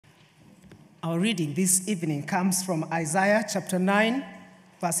Our reading this evening comes from Isaiah chapter 9,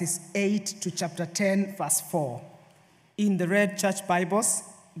 verses 8 to chapter 10, verse 4. In the Red Church Bibles,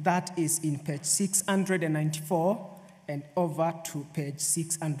 that is in page 694 and over to page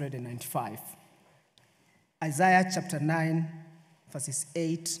 695. Isaiah chapter 9, verses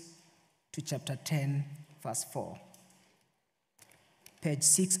 8 to chapter 10, verse 4. Page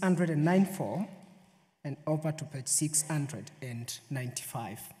 694 and over to page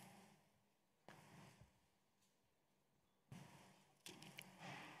 695.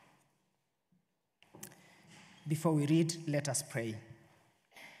 Before we read, let us pray.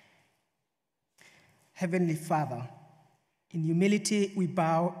 Heavenly Father, in humility we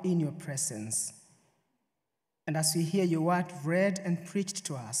bow in your presence. And as we hear your word read and preached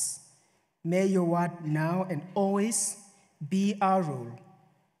to us, may your word now and always be our rule,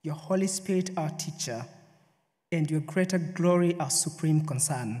 your Holy Spirit our teacher, and your greater glory our supreme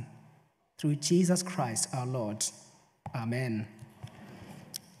concern. Through Jesus Christ our Lord. Amen.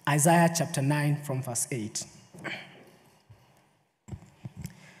 Isaiah chapter 9 from verse 8.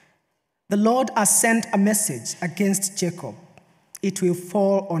 The Lord has sent a message against Jacob. It will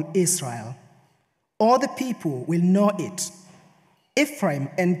fall on Israel. All the people will know it. Ephraim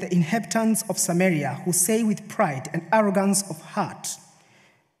and the inhabitants of Samaria, who say with pride and arrogance of heart,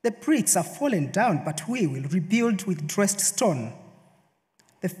 the bricks are fallen down, but we will rebuild with dressed stone.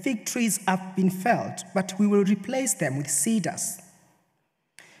 The fig trees have been felled, but we will replace them with cedars.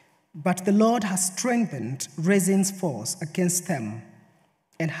 But the Lord has strengthened Rezin's force against them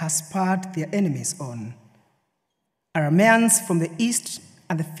and has spurred their enemies on. Arameans from the east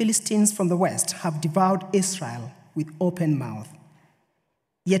and the Philistines from the west have devoured Israel with open mouth.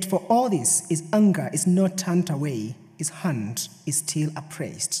 Yet for all this, his anger is not turned away, his hand is still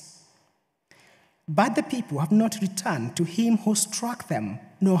upraised. But the people have not returned to him who struck them,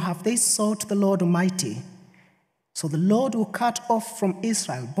 nor have they sought the Lord Almighty. So the Lord will cut off from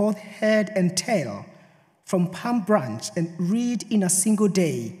Israel both head and tail, from palm branch and reed in a single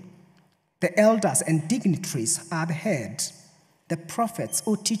day. The elders and dignitaries are the head. The prophets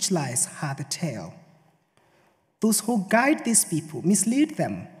who teach lies are the tail. Those who guide these people mislead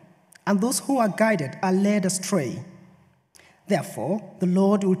them, and those who are guided are led astray. Therefore, the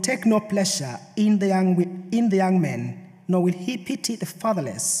Lord will take no pleasure in the young men, nor will he pity the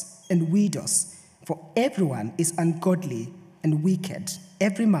fatherless and widows, for everyone is ungodly and wicked.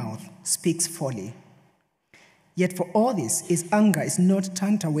 Every mouth speaks folly. Yet for all this, his anger is not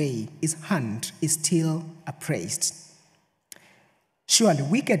turned away, his hand is still upraised. Surely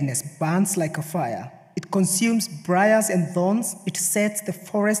wickedness burns like a fire. It consumes briars and thorns. It sets the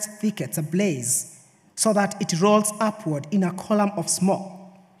forest thickets ablaze, so that it rolls upward in a column of smoke.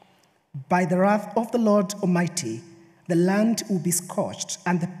 By the wrath of the Lord Almighty, the land will be scorched,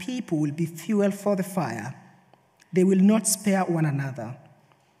 and the people will be fuel for the fire. They will not spare one another.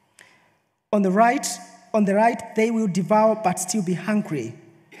 On the right they will devour but still be hungry.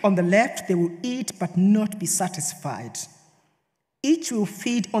 On the left they will eat but not be satisfied. Each will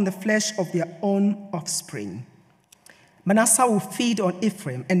feed on the flesh of their own offspring. Manasseh will feed on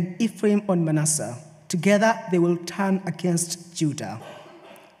Ephraim, and Ephraim on Manasseh. Together they will turn against Judah.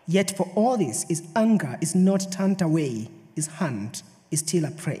 Yet for all this, his anger is not turned away, his hand is still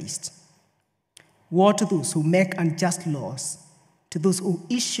upraised. Woe to those who make unjust laws, to those who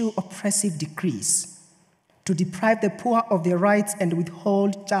issue oppressive decrees, to deprive the poor of their rights and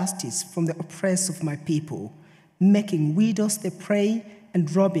withhold justice from the oppressed of my people, making widows the prey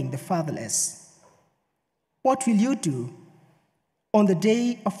and robbing the fatherless. What will you do on the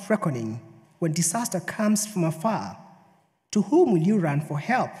day of reckoning, when disaster comes from afar? To whom will you run for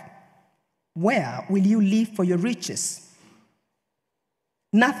help? Where will you live for your riches?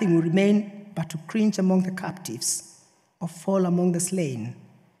 Nothing will remain but to cringe among the captives or fall among the slain.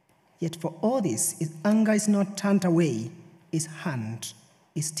 Yet for all this, his anger is not turned away, his hand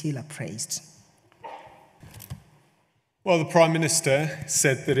is still upraised. Well, the Prime Minister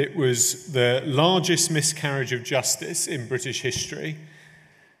said that it was the largest miscarriage of justice in British history,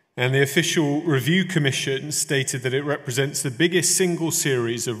 and the Official Review Commission stated that it represents the biggest single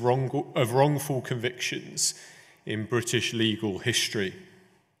series of wrongful convictions in British legal history.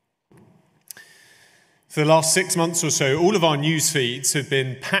 For the last 6 months or so, all of our news feeds have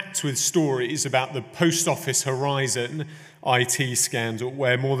been packed with stories about the Post Office Horizon IT scandal,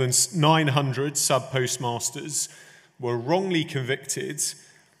 where more than 900 sub-postmasters were wrongly convicted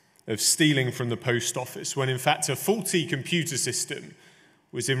of stealing from the post office, when in fact a faulty computer system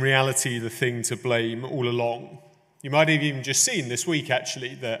was in reality the thing to blame all along. You might have even just seen this week,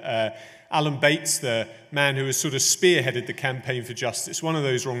 actually, that Alan Bates, the man who has sort of spearheaded the campaign for justice, one of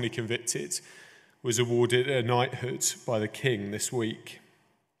those wrongly convicted, was awarded a knighthood by the king this week.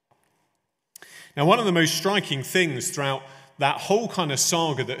 Now, one of the most striking things throughout that whole kind of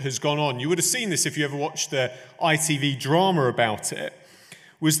saga that has gone on, you would have seen this if you ever watched the ITV drama about it,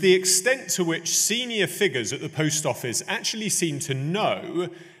 was the extent to which senior figures at the post office actually seemed to know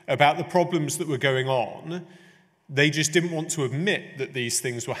about the problems that were going on. They just didn't want to admit that these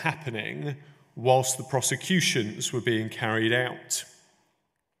things were happening whilst the prosecutions were being carried out.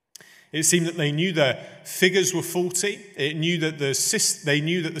 It seemed that they knew the figures were faulty. They knew that the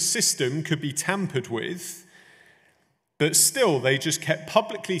system could be tampered with. But still, they just kept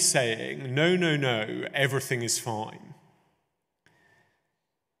publicly saying, no, no, no, everything is fine.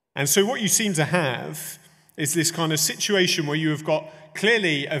 And so what you seem to have is this kind of situation where you have got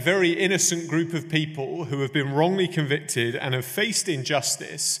clearly a very innocent group of people who have been wrongly convicted and have faced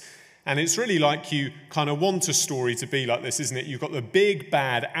injustice. And it's really like you kind of want a story to be like this, isn't it? You've got the big,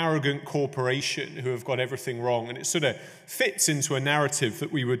 bad, arrogant corporation who have got everything wrong. And it sort of fits into a narrative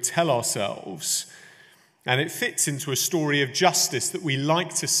that we would tell ourselves. And it fits into a story of justice that we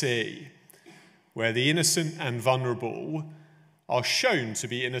like to see, where the innocent and vulnerable are shown to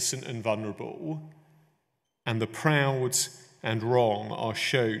be innocent and vulnerable, and the proud and wrong are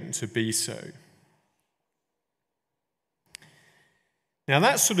shown to be so. Now,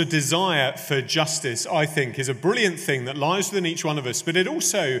 that sort of desire for justice, I think, is a brilliant thing that lies within each one of us, but it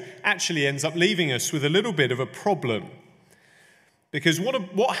also actually ends up leaving us with a little bit of a problem. Because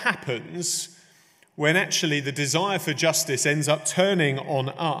what happens when actually the desire for justice ends up turning on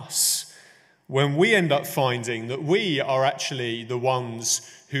us, when we end up finding that we are actually the ones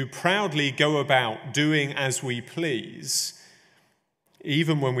who proudly go about doing as we please,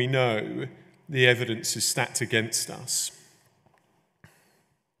 even when we know the evidence is stacked against us.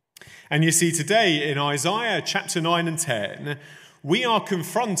 And you see, today in Isaiah chapter 9 and 10, we are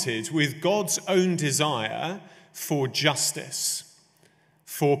confronted with God's own desire for justice,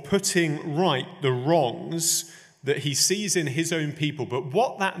 for putting right the wrongs that he sees in his own people. But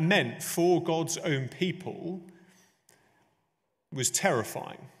what that meant for God's own people was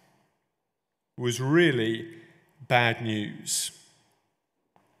terrifying, was really bad news.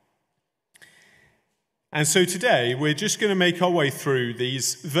 And so today we're just going to make our way through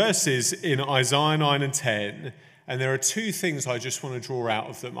these verses in Isaiah 9 and 10, and there are two things I just want to draw out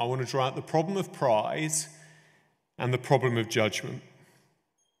of them. I want to draw out the problem of pride and the problem of judgment.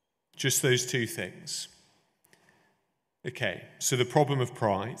 Just those two things. Okay, so the problem of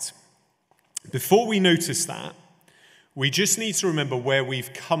pride. Before we notice that, we just need to remember where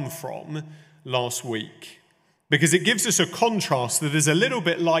we've come from last week, because it gives us a contrast that is a little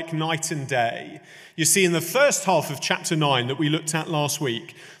bit like night and day. You see, in the first half of chapter 9 that we looked at last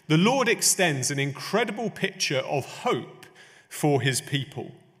week, the Lord extends an incredible picture of hope for his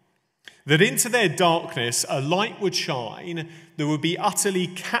people. That into their darkness a light would shine that would be utterly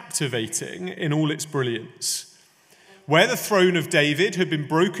captivating in all its brilliance. Where the throne of David had been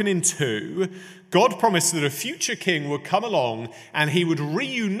broken in two, God promised that a future king would come along and he would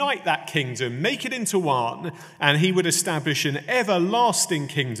reunite that kingdom, make it into one, and he would establish an everlasting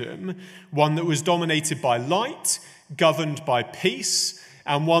kingdom, one that was dominated by light, governed by peace,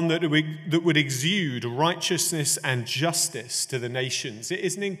 and one that would exude righteousness and justice to the nations. It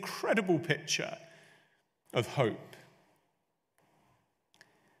is an incredible picture of hope.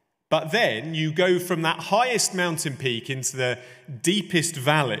 But then you go from that highest mountain peak into the deepest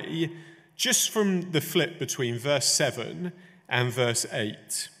valley, just from the flip between verse 7 and verse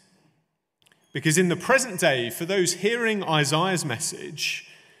 8. Because in the present day, for those hearing Isaiah's message,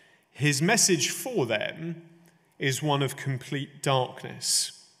 his message for them is one of complete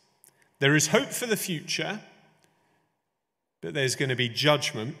darkness. There is hope for the future, but there's going to be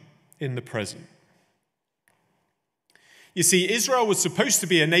judgment in the present. You see, Israel was supposed to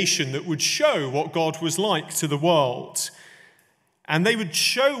be a nation that would show what God was like to the world. And they would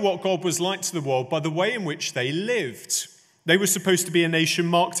show what God was like to the world by the way in which they lived. They were supposed to be a nation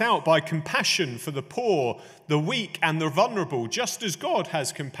marked out by compassion for the poor, the weak, and the vulnerable, just as God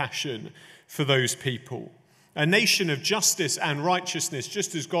has compassion for those people. A nation of justice and righteousness,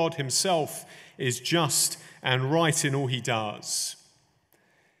 just as God himself is just and right in all he does.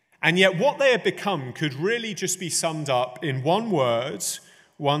 And yet what they had become could really just be summed up in one word,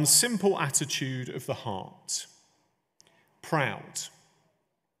 one simple attitude of the heart: proud.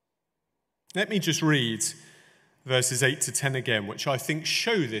 Let me just read verses 8 to 10 again, which I think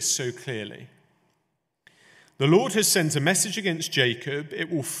show this so clearly. The Lord has sent a message against Jacob.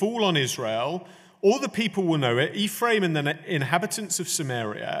 It will fall on Israel. All the people will know it, Ephraim and the inhabitants of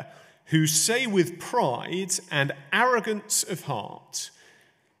Samaria. who say with pride and arrogance of heart,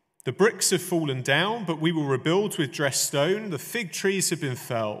 the bricks have fallen down, but we will rebuild with dressed stone. The fig trees have been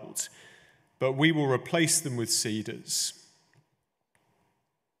felled, but we will replace them with cedars.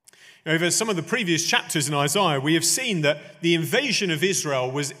 Over some of the previous chapters in Isaiah, we have seen that the invasion of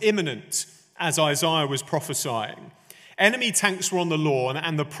Israel was imminent, as Isaiah was prophesying. Enemy tanks were on the lawn,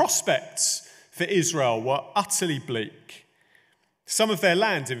 and the prospects for Israel were utterly bleak. Some of their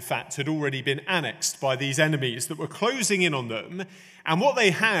land, in fact, had already been annexed by these enemies that were closing in on them. And what they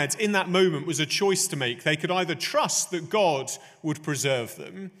had in that moment was a choice to make. They could either trust that God would preserve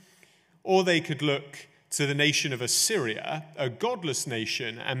them, or they could look to the nation of Assyria, a godless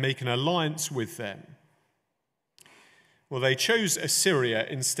nation, and make an alliance with them. Well, they chose Assyria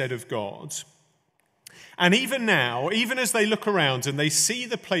instead of God. And even now, even as they look around and they see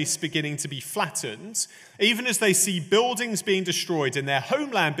the place beginning to be flattened, even as they see buildings being destroyed and their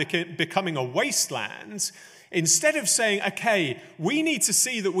homeland becoming a wasteland, instead of saying, okay, we need to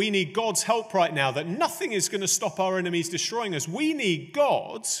see that we need God's help right now, that nothing is going to stop our enemies destroying us, we need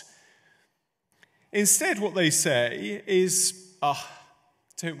God. Instead, what they say is,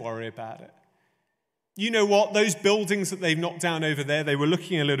 don't worry about it. You know what? Those buildings that they've knocked down over there, they were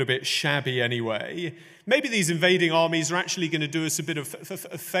looking a little bit shabby anyway. Maybe these invading armies are actually going to do us a bit of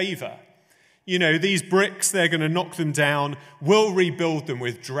a favor. You know, these bricks, they're going to knock them down. We'll rebuild them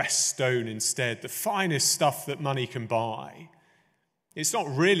with dressed stone instead, the finest stuff that money can buy. It's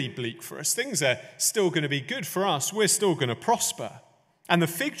not really bleak for us. Things are still going to be good for us. We're still going to prosper. And the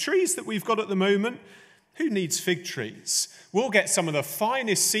fig trees that we've got at the moment, who needs fig trees? We'll get some of the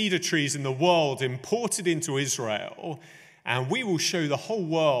finest cedar trees in the world imported into Israel, and we will show the whole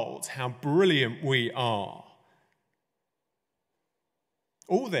world how brilliant we are.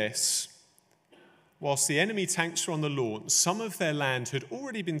 All this, whilst the enemy tanks were on the lawn, some of their land had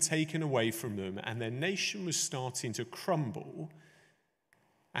already been taken away from them, and their nation was starting to crumble.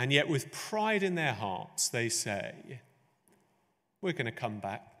 And yet with pride in their hearts, they say, we're going to come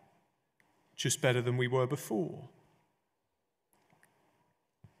back just better than we were before.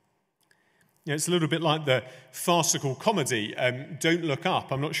 You know, it's a little bit like the farcical comedy, Don't Look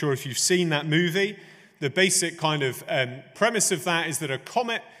Up. I'm not sure if you've seen that movie. The basic kind of premise of that is that a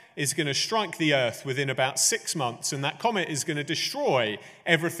comet is going to strike the Earth within about 6 months, and that comet is going to destroy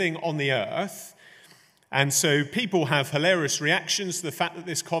everything on the Earth. And so people have hilarious reactions to the fact that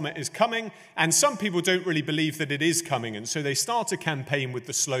this comet is coming, and some people don't really believe that it is coming, and so they start a campaign with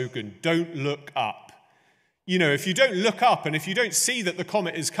the slogan, "Don't look up." You know, if you don't look up and if you don't see that the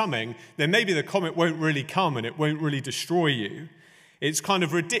comet is coming, then maybe the comet won't really come and it won't really destroy you. It's kind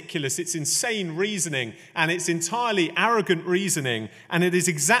of ridiculous, it's insane reasoning, and it's entirely arrogant reasoning, and it is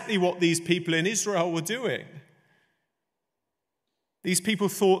exactly what these people in Israel were doing. These people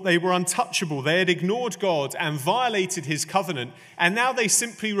thought they were untouchable. They had ignored God and violated his covenant, and now they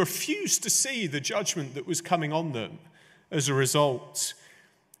simply refused to see the judgment that was coming on them as a result.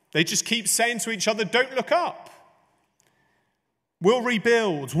 They just keep saying to each other, don't look up. We'll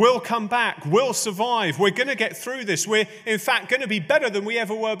rebuild. We'll come back. We'll survive. We're going to get through this. We're, in fact, going to be better than we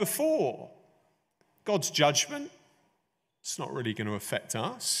ever were before. God's judgment, it's not really going to affect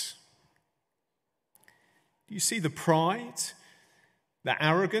us. Do you see the pride? The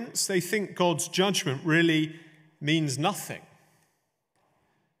arrogance? They think God's judgment really means nothing.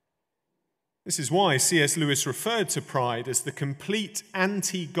 This is why C.S. Lewis referred to pride as the complete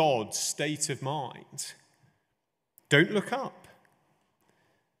anti-God state of mind. Don't look up.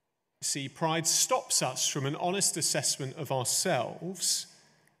 See, pride stops us from an honest assessment of ourselves.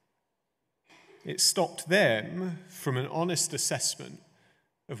 It stopped them from an honest assessment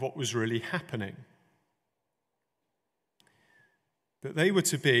of what was really happening. But they were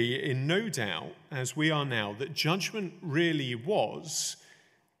to be in no doubt, as we are now, that judgment really was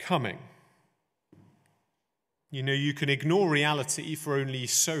coming. You know, you can ignore reality for only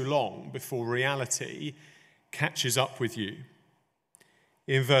so long before reality catches up with you.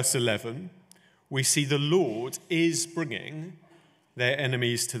 In verse 11, we see the Lord is bringing their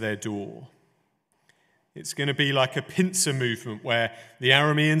enemies to their door. It's going to be like a pincer movement where the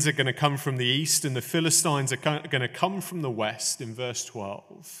Arameans are going to come from the east and the Philistines are going to come from the west in verse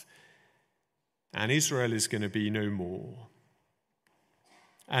 12. And Israel is going to be no more.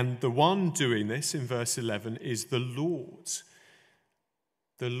 And the one doing this in verse 11 is the Lord.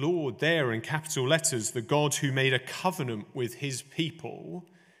 The Lord there in capital letters, the God who made a covenant with his people,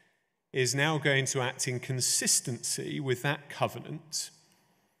 is now going to act in consistency with that covenant.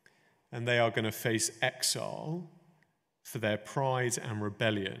 And they are going to face exile for their pride and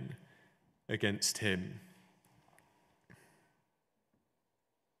rebellion against him.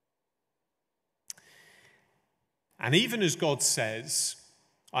 And even as God says,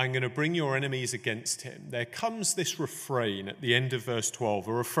 I'm going to bring your enemies against him, there comes this refrain at the end of verse 12,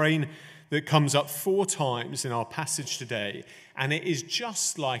 a refrain that comes up 4 times in our passage today, and it is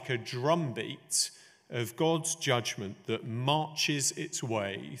just like a drumbeat of God's judgment that marches its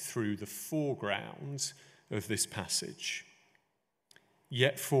way through the foreground of this passage.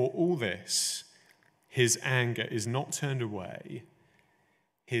 Yet for all this, his anger is not turned away.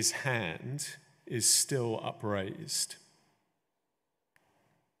 His hand is still upraised.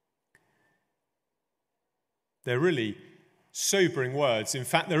 They're really sobering words. In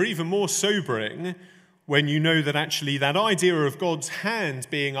fact, they're even more sobering when you know that actually that idea of God's hand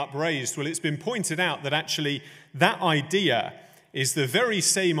being upraised, well, it's been pointed out that actually that idea is the very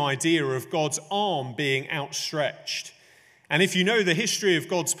same idea of God's arm being outstretched. And if you know the history of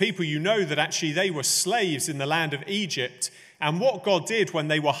God's people, you know that actually they were slaves in the land of Egypt. And what God did when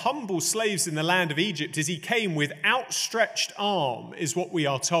they were humble slaves in the land of Egypt is he came with outstretched arm, is what we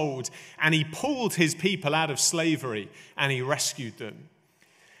are told. And he pulled his people out of slavery and he rescued them.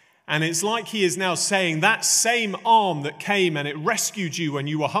 And it's like he is now saying that same arm that came and it rescued you when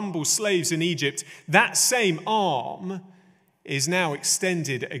you were humble slaves in Egypt, that same arm is now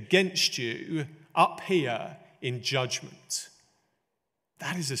extended against you up here in judgment.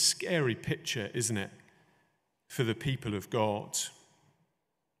 That is a scary picture, isn't it, for the people of God?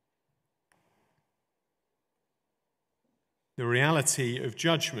 The reality of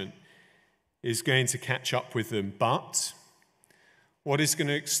judgment is going to catch up with them, but what is going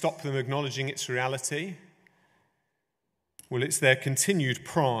to stop them acknowledging its reality? Well, it's their continued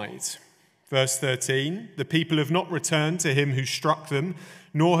pride. Verse 13, the people have not returned to him who struck them,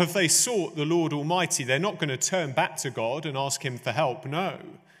 nor have they sought the Lord Almighty. They're not going to turn back to God and ask him for help. No,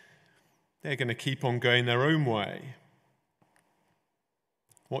 they're going to keep on going their own way.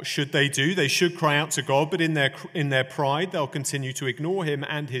 What should they do? They should cry out to God, but in their pride, they'll continue to ignore him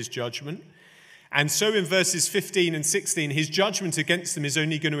and his judgment. And so in verses 15 and 16, his judgment against them is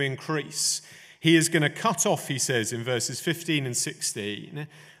only going to increase. He is going to cut off, he says in verses 15 and 16,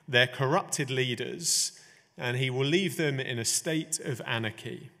 their corrupted leaders, and he will leave them in a state of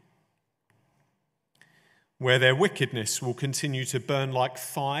anarchy, where their wickedness will continue to burn like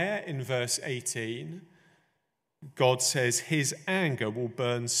fire in verse 18. God says his anger will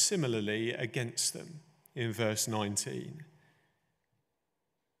burn similarly against them in verse 19.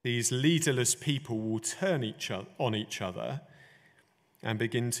 These leaderless people will turn on each other and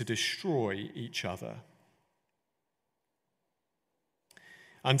begin to destroy each other.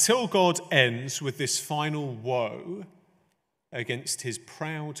 Until God ends with this final woe against his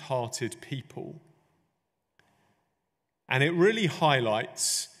proud-hearted people. And it really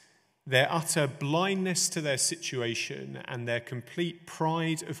highlights their utter blindness to their situation and their complete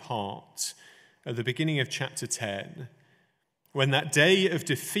pride of heart at the beginning of chapter 10. When that day of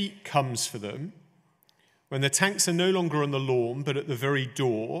defeat comes for them, when the tanks are no longer on the lawn but at the very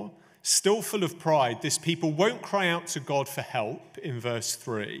door, still full of pride, this people won't cry out to God for help in verse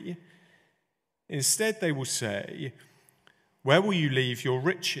 3. Instead, they will say, "Where will you leave your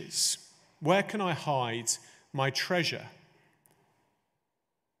riches? Where can I hide my treasure?"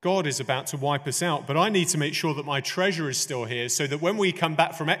 God is about to wipe us out, but I need to make sure that my treasure is still here so that when we come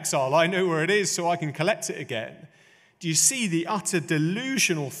back from exile, I know where it is so I can collect it again. Do you see the utter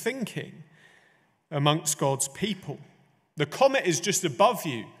delusional thinking amongst God's people? The comet is just above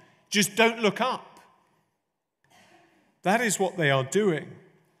you. Just don't look up. That is what they are doing.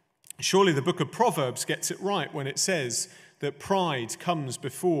 Surely the book of Proverbs gets it right when it says that pride comes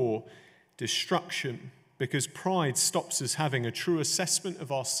before destruction, because pride stops us having a true assessment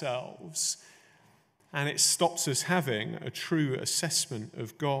of ourselves, and it stops us having a true assessment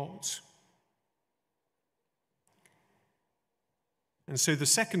of God. And so the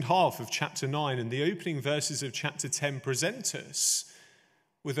second half of chapter 9 and the opening verses of chapter 10 present us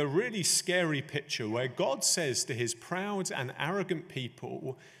with a really scary picture where God says to his proud and arrogant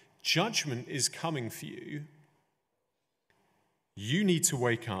people, judgment is coming for you. You need to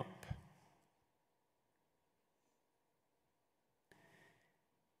wake up.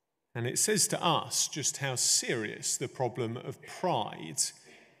 And it says to us just how serious the problem of pride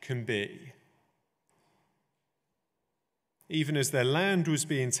can be. Even as their land was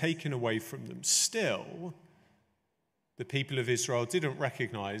being taken away from them, still, the people of Israel didn't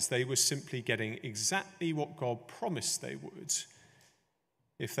recognize they were simply getting exactly what God promised they would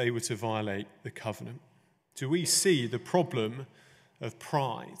if they were to violate the covenant. Do we see the problem of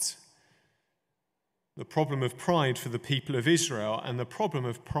pride? The problem of pride for the people of Israel and the problem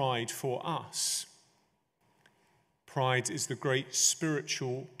of pride for us. Pride is the great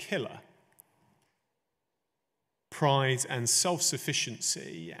spiritual killer. pride and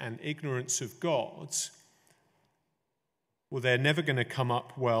self-sufficiency and ignorance of God, well, they're never going to come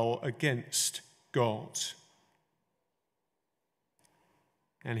up well against God.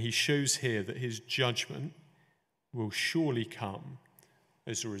 And he shows here that his judgment will surely come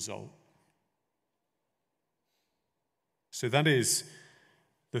as a result. So that is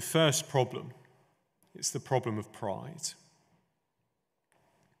the first problem. It's the problem of pride.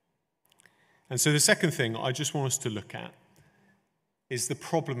 And so the second thing I just want us to look at is the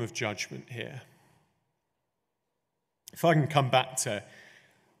problem of judgment here. If I can come back to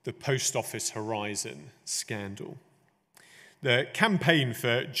the Post Office Horizon scandal. The campaign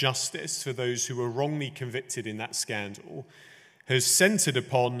for justice for those who were wrongly convicted in that scandal has centred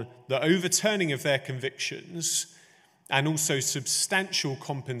upon the overturning of their convictions and also substantial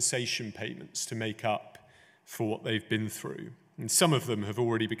compensation payments to make up for what they've been through. And some of them have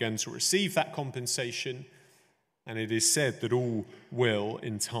already begun to receive that compensation, and it is said that all will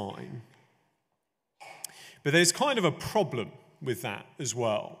in time. But there's kind of a problem with that as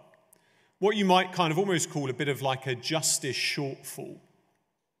well. What you might kind of almost call a bit of like a justice shortfall.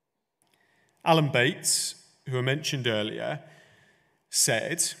 Alan Bates, who I mentioned earlier,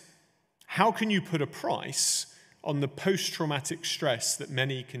 said, "How can you put a price on the post-traumatic stress that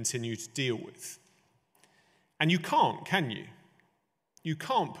many continue to deal with?" And you can't, can you? You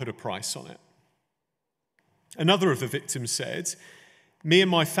can't put a price on it. Another of the victims said, "Me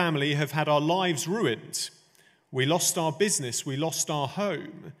and my family have had our lives ruined. We lost our business, we lost our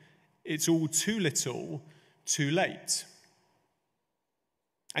home. It's all too little, too late."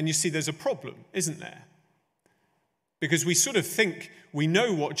 And you see, there's a problem, isn't there? Because we sort of think we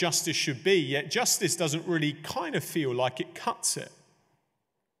know what justice should be, yet justice doesn't really kind of feel like it cuts it.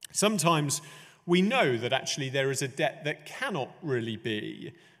 Sometimes we know that actually there is a debt that cannot really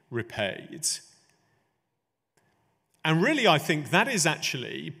be repaid. And really, I think that is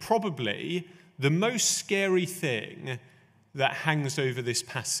actually probably the most scary thing that hangs over this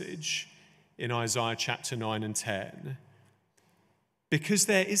passage in Isaiah chapter 9 and 10. Because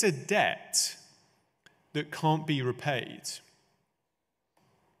there is a debt that can't be repaid.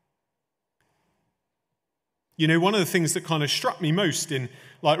 You know, one of the things that kind of struck me most in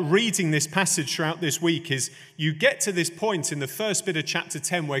like reading this passage throughout this week is you get to this point in the first bit of chapter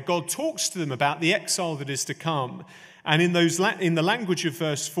 10 where God talks to them about the exile that is to come. And in the language of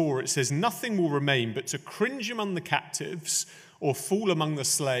verse 4, it says, "Nothing will remain but to cringe among the captives or fall among the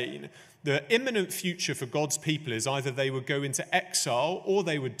slain." The imminent future for God's people is either they would go into exile or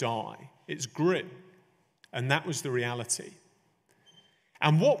they would die. It's grim. And that was the reality.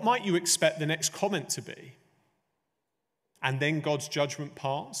 And what might you expect the next comment to be? And then God's judgment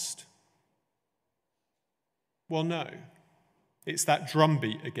passed? Well, no. It's that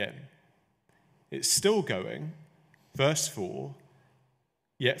drumbeat again. It's still going. Verse 4,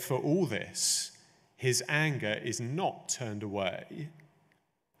 "Yet for all this, his anger is not turned away.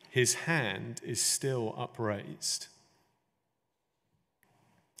 His hand is still upraised."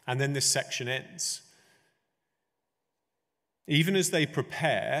 And then this section ends. Even as they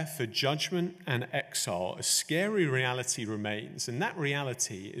prepare for judgment and exile, a scary reality remains, and that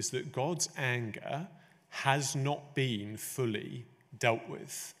reality is that God's anger has not been fully dealt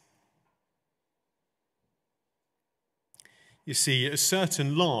with. You see, a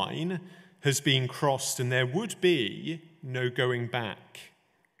certain line has been crossed, and there would be no going back.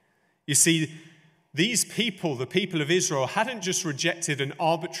 You see, these people, the people of Israel, hadn't just rejected an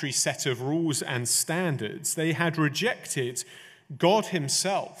arbitrary set of rules and standards. They had rejected God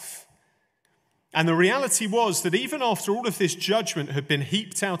himself. And the reality was that even after all of this judgment had been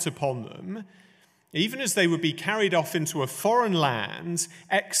heaped out upon them, even as they would be carried off into a foreign land,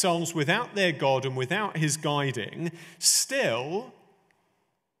 exiles without their God and without his guiding, still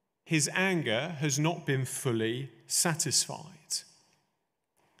his anger has not been fully satisfied.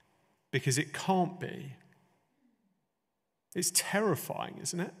 Because it can't be. It's terrifying,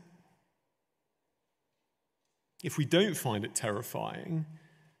 isn't it? If we don't find it terrifying,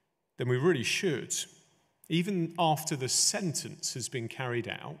 then we really should. Even after the sentence has been carried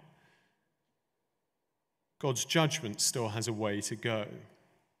out, God's judgment still has a way to go.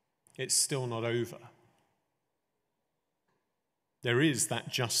 It's still not over. There is that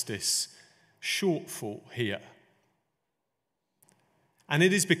justice shortfall here. And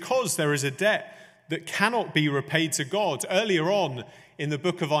it is because there is a debt that cannot be repaid to God. Earlier on in the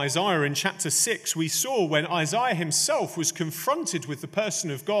book of Isaiah, in chapter 6, we saw when Isaiah himself was confronted with the person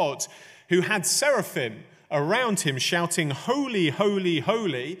of God who had seraphim around him shouting, "Holy, holy,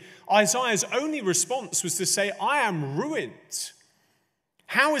 holy," Isaiah's only response was to say, "I am ruined.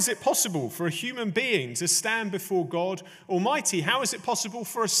 How is it possible for a human being to stand before God Almighty? How is it possible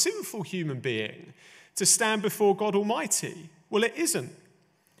for a sinful human being to stand before God Almighty? Well, it isn't.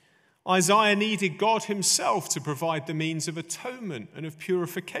 Isaiah needed God himself to provide the means of atonement and of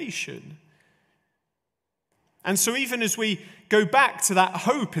purification. And so even as we go back to that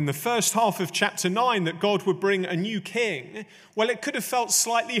hope in the first half of chapter 9 that God would bring a new king, well, it could have felt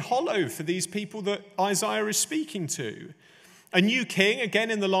slightly hollow for these people that Isaiah is speaking to. A new king, again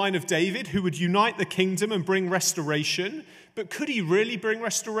in the line of David, who would unite the kingdom and bring restoration. But could he really bring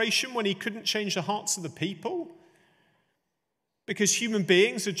restoration when he couldn't change the hearts of the people? Because human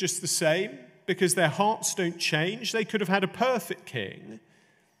beings are just the same, because their hearts don't change. They could have had a perfect king.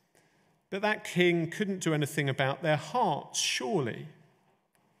 But that king couldn't do anything about their hearts, surely.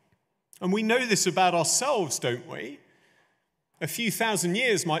 And we know this about ourselves, don't we? A few thousand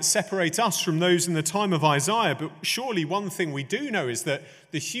years might separate us from those in the time of Isaiah, but surely one thing we do know is that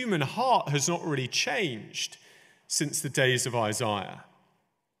the human heart has not really changed since the days of Isaiah.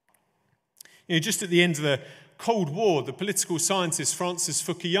 Just at the end of the Cold War, the political scientist Francis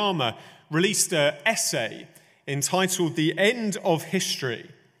Fukuyama released an essay entitled "The End of History."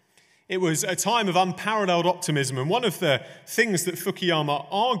 It was a time of unparalleled optimism, and one of the things that Fukuyama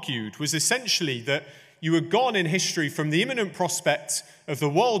argued was essentially that you were gone in history from the imminent prospect of the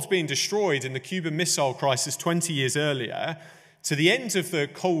world being destroyed in the Cuban Missile Crisis 20 years earlier to the end of the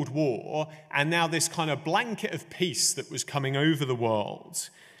Cold War, and now this kind of blanket of peace that was coming over the world.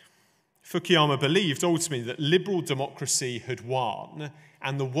 Fukuyama believed ultimately that liberal democracy had won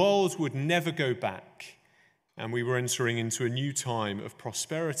and the world would never go back, and we were entering into a new time of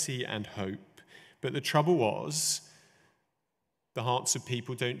prosperity and hope. But the trouble was, the hearts of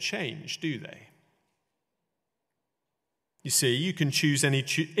people don't change, do they? You see, you can choose any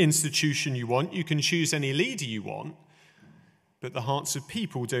institution you want, you can choose any leader you want, but the hearts of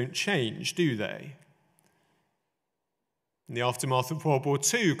people don't change, do they? In the aftermath of World War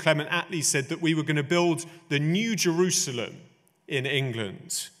II, Clement Attlee said that we were going to build the New Jerusalem in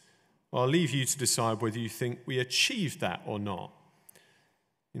England. Well, I'll leave you to decide whether you think we achieved that or not.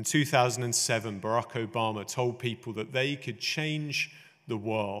 In 2007, Barack Obama told people that they could change the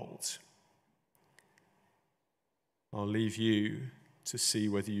world. I'll leave you to see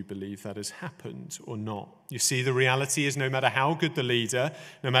whether you believe that has happened or not. You see, the reality is no matter how good the leader,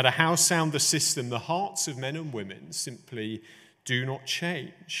 no matter how sound the system, the hearts of men and women simply do not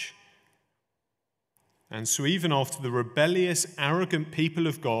change. And so even after the rebellious, arrogant people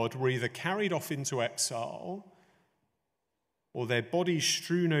of God were either carried off into exile or their bodies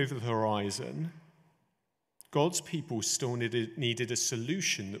strewn over the horizon, God's people still needed a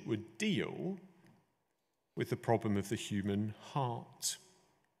solution that would deal with the problem of the human heart.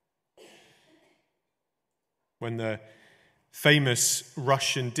 When the famous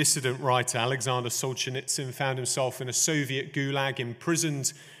Russian dissident writer Alexander Solzhenitsyn found himself in a Soviet gulag,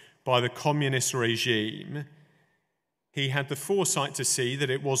 imprisoned by the communist regime, he had the foresight to see that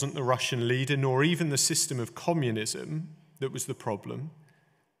it wasn't the Russian leader nor even the system of communism that was the problem.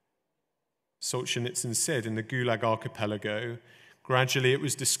 Solzhenitsyn said in the Gulag archipelago, "Gradually it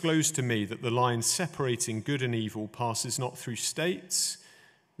was disclosed to me that the line separating good and evil passes not through states,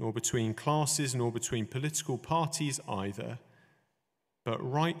 nor between classes, nor between political parties either, but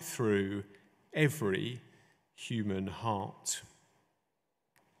right through every human heart."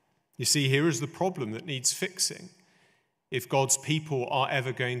 You see, here is the problem that needs fixing if God's people are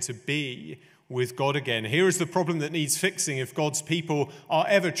ever going to be with God again. Here is the problem that needs fixing if God's people are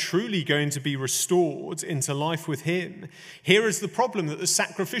ever truly going to be restored into life with him. Here is the problem that the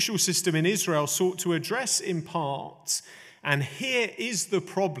sacrificial system in Israel sought to address in part. And here is the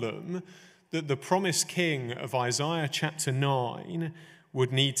problem that the promised king of Isaiah chapter 9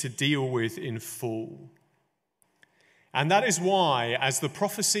 would need to deal with in full. And that is why, as the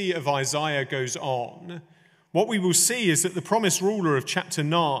prophecy of Isaiah goes on, what we will see is that the promised ruler of chapter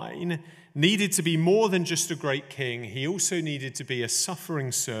 9 needed to be more than just a great king. He also needed to be a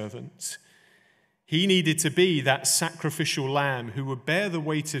suffering servant. He needed to be that sacrificial lamb who would bear the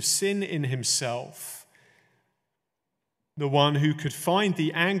weight of sin in himself, the one who could find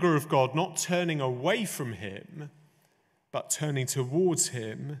the anger of God not turning away from him, but turning towards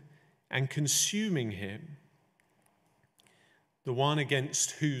him and consuming him, the one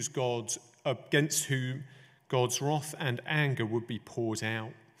against whom God's wrath and anger would be poured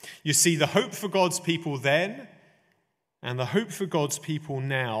out. You see, the hope for God's people then and the hope for God's people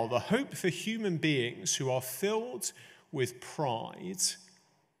now, the hope for human beings who are filled with pride,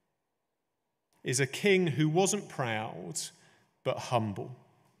 is a king who wasn't proud but humble.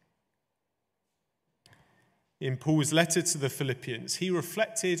 in Paul's letter to the Philippians, he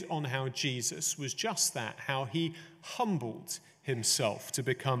reflected on how Jesus was just that, how he humbled himself to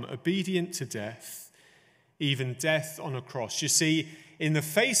become obedient to death, even death on a cross. You see, in the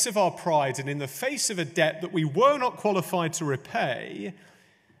face of our pride and in the face of a debt that we were not qualified to repay,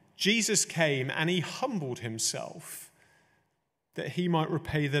 Jesus came and he humbled himself that he might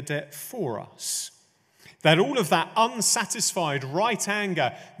repay the debt for us. That all of that unsatisfied right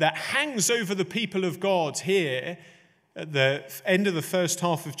anger that hangs over the people of God here at the end of the first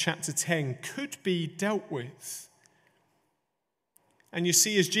half of chapter 10 could be dealt with. And you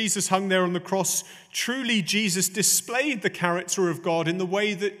see, as Jesus hung there on the cross, truly Jesus displayed the character of God in the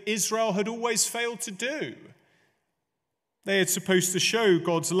way that Israel had always failed to do. They had supposed to show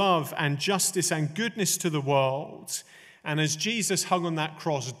God's love and justice and goodness to the world. And as Jesus hung on that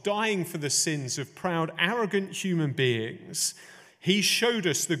cross, dying for the sins of proud, arrogant human beings, he showed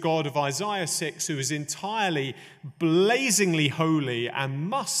us the God of Isaiah 6, who is entirely, blazingly holy and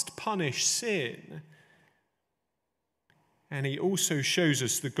must punish sin. And he also shows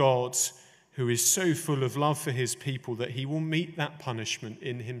us the God who is so full of love for his people that he will meet that punishment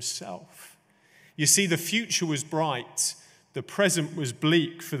in himself. You see, the future was bright, the present was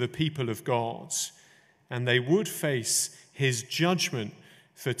bleak for the people of God, and they would face his judgment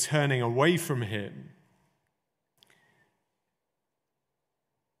for turning away from him.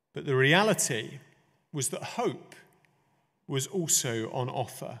 But the reality was that hope was also on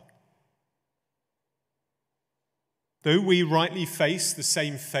offer. Though we rightly face the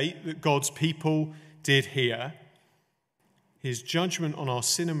same fate that God's people did here, his judgment on our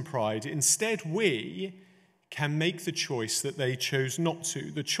sin and pride, instead we can make the choice that they chose not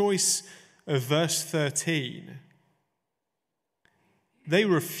to. The choice of verse 13. They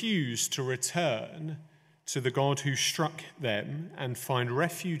refused to return to the God who struck them and find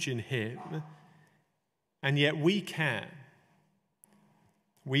refuge in him, and yet we can.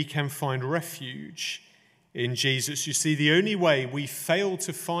 We can find refuge in Jesus. You see, the only way we fail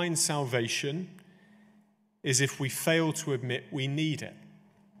to find salvation is if we fail to admit we need it.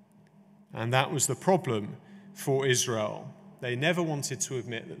 And that was the problem for Israel. They never wanted to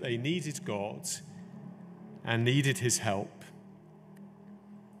admit that they needed God and needed his help.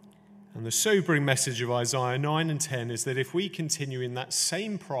 And the sobering message of Isaiah 9 and 10 is that if we continue in that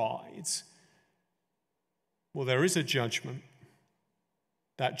same pride, well, there is a judgment.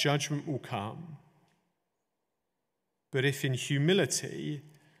 That judgment will come. But if in humility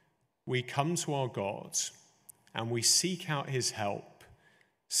we come to our God and we seek out his help,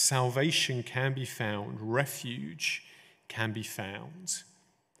 salvation can be found, refuge can be found.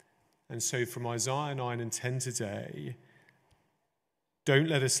 And so from Isaiah 9 and 10 today, don't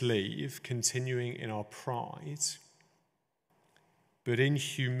let us leave continuing in our pride, but in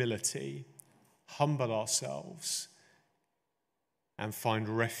humility, humble ourselves and find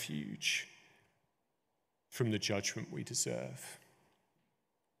refuge from the judgment we deserve.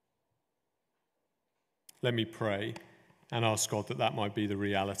 Let me pray and ask God that that might be the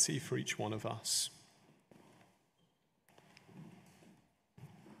reality for each one of us.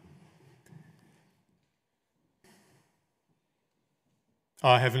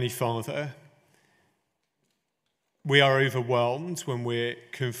 Our Heavenly Father, we are overwhelmed when we're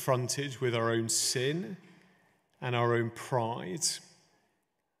confronted with our own sin and our own pride.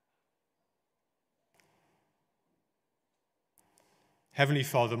 Heavenly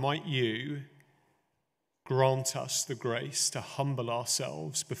Father, might you grant us the grace to humble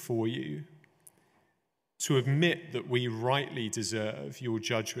ourselves before you, to admit that we rightly deserve your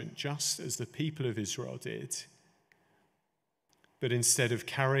judgment just as the people of Israel did. But instead of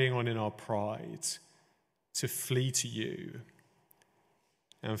carrying on in our pride, to flee to you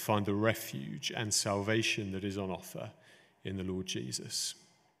and find the refuge and salvation that is on offer in the Lord Jesus.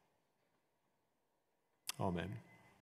 Amen.